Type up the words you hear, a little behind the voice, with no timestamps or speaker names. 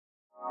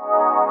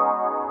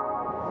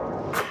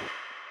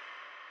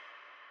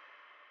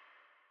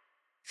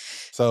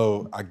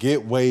So I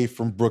get waived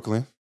from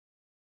Brooklyn,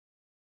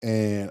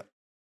 and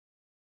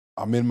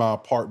I'm in my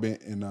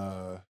apartment in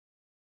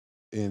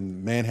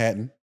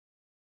Manhattan,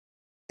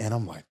 and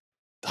I'm like,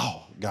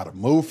 dog, gotta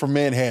move from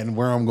Manhattan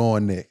where I'm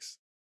going next.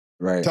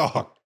 Right.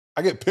 Dog,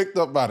 I get picked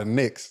up by the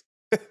Knicks.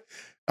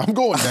 I'm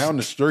going down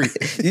the street.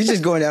 You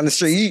just going down the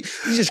street.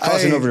 You just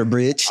crossing over the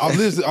bridge. I'm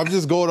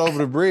just going over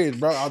the bridge,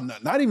 bro. I'm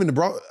not even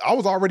I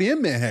was already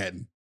in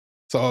Manhattan.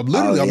 So I'm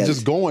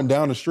just going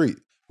down the street.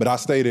 But I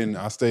stayed in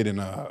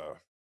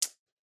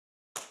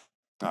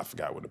I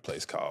forgot what the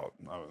place called.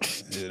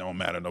 It don't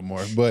matter no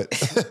more. But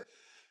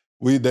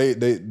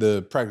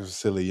the practice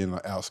facility in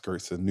the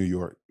outskirts of New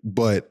York.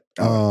 But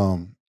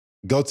go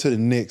to the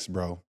Knicks,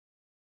 bro.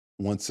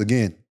 Once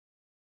again.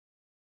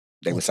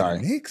 They were sorry.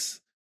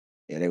 Knicks?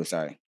 Yeah, they were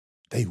sorry.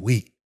 They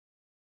weak.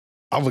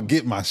 I'm going to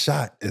get my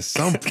shot at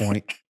some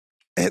point.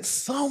 At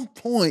some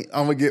point,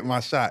 I'm going to get my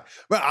shot.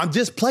 But I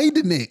just played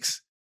the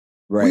Knicks.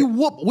 Right.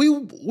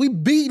 We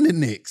beating the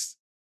Knicks.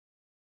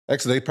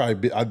 Actually,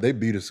 they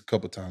beat us a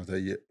couple times that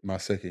year, my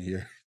second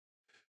year.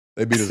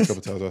 They beat us a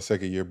couple times our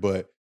second year,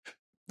 but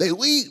they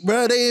weak,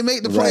 bro. They ain't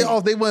make the playoffs.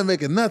 Right. They wasn't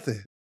making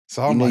nothing.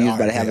 So I'm like, I'm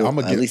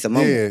gonna get at least a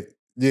moment.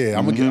 Yeah.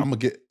 I'm gonna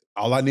get.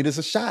 All I need is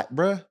a shot,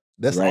 bro.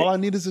 That's all I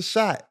need is a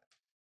shot.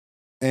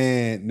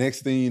 And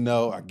next thing you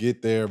know, I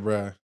get there,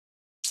 bro.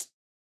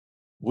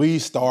 We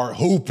start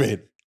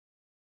hooping.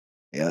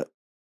 Yep.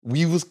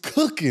 We was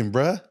cooking,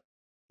 bro.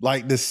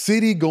 Like the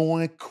city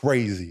going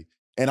crazy.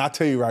 And I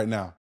tell you right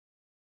now,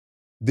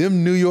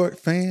 them New York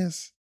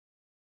fans,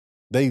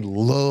 they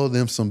love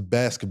them some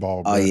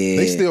basketball, bro. Oh, yeah.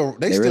 They still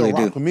really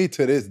rock with me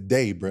to this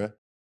day, bro.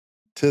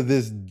 To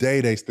this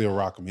day, they still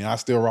rock with me. I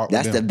still rock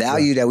with them. That's the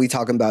value that we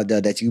talking about,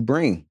 that you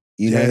bring.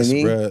 You know what I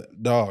mean? Bro.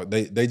 Dog,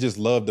 they just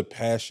love the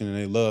passion and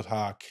they love how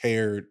I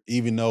cared.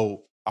 Even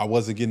though I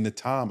wasn't getting the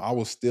time, I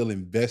was still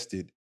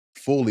invested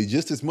fully,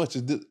 just as much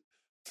as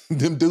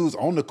them dudes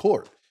on the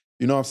court.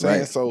 You know what I'm saying?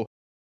 Right. So,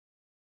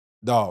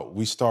 dog,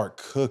 we start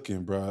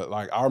cooking, bro.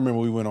 Like, I remember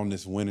we went on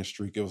this winning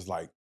streak. It was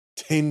like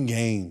 10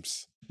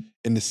 games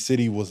and the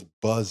city was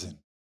buzzing.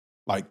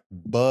 Like,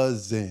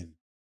 buzzing.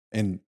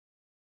 And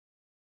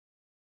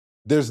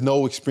there's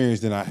no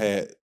experience that I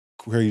had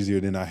crazier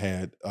than I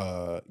had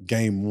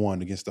game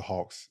 1 against the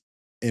Hawks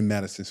in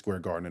Madison Square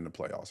Garden in the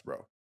playoffs,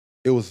 bro.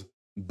 It was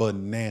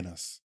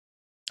bananas.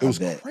 It was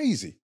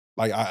crazy.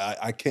 Like,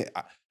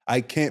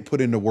 I can't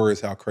put into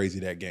words how crazy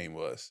that game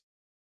was.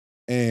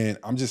 And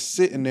I'm just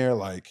sitting there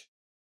like,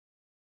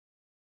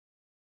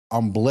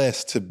 I'm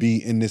blessed to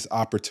be in this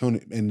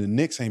opportunity. And the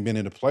Knicks ain't been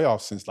in the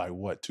playoffs since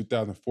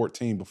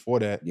 2014 before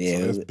that. Yeah,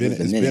 so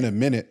it's been a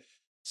minute.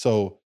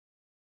 So,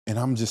 and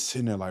I'm just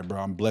sitting there like, bro,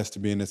 I'm blessed to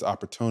be in this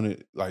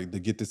opportunity, like to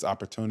get this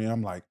opportunity.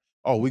 I'm like,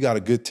 oh, we got a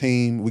good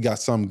team. We got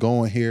something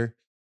going here.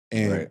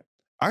 And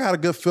I got a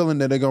good feeling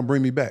that they're going to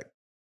bring me back.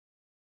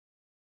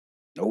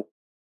 Nope.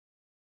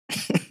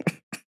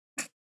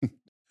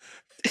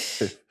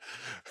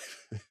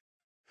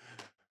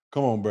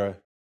 Come on, bro.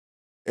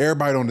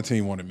 Everybody on the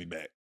team wanted me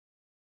back.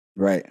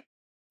 Right.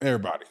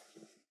 Everybody.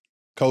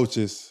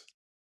 Coaches.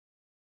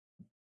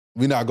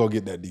 We're not going to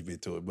get that deep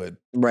into it, but.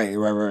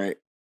 Right.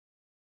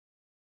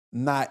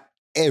 Not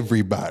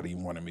everybody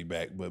wanted me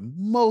back, but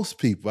most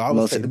people. I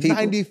would say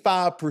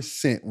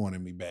 95%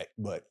 wanted me back,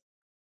 but,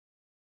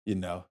 you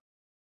know,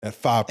 that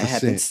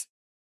 5%.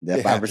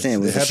 That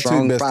 5% was a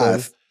strong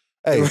 5.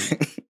 Hey,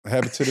 it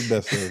happened to the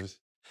best of us.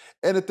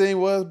 And the thing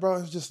was, bro,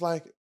 it's just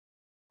like,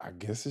 I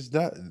guess it's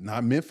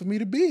not meant for me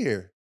to be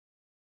here.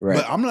 Right.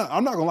 But I'm not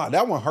gonna lie.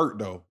 That one hurt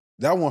though.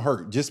 That one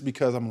hurt just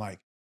because I'm like,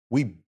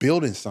 we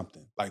building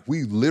something. Like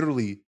we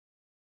literally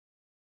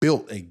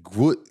built a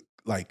good,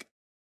 like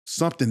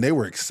something they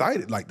were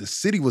excited. Like the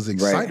city was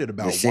excited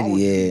about. The city,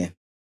 yeah.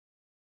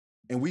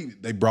 And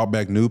they brought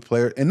back new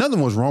players. And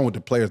nothing was wrong with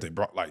the players they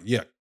brought. Like,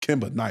 yeah,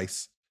 Kemba,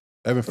 nice.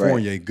 Evan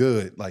Fournier,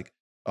 good. Like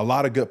a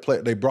lot of good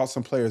players. They brought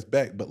some players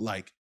back, but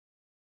like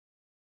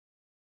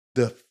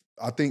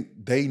I think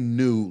they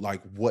knew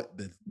like what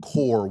the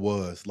core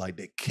was. Like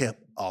they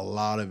kept a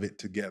lot of it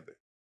together.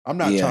 I'm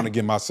not trying to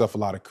give myself a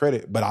lot of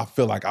credit, but I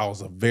feel like I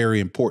was a very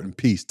important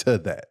piece to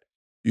that.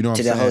 You know what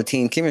I'm saying? To the whole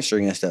team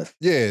chemistry and stuff.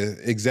 Yeah,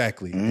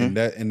 exactly. Mm-hmm.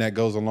 And that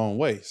goes a long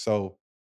way. So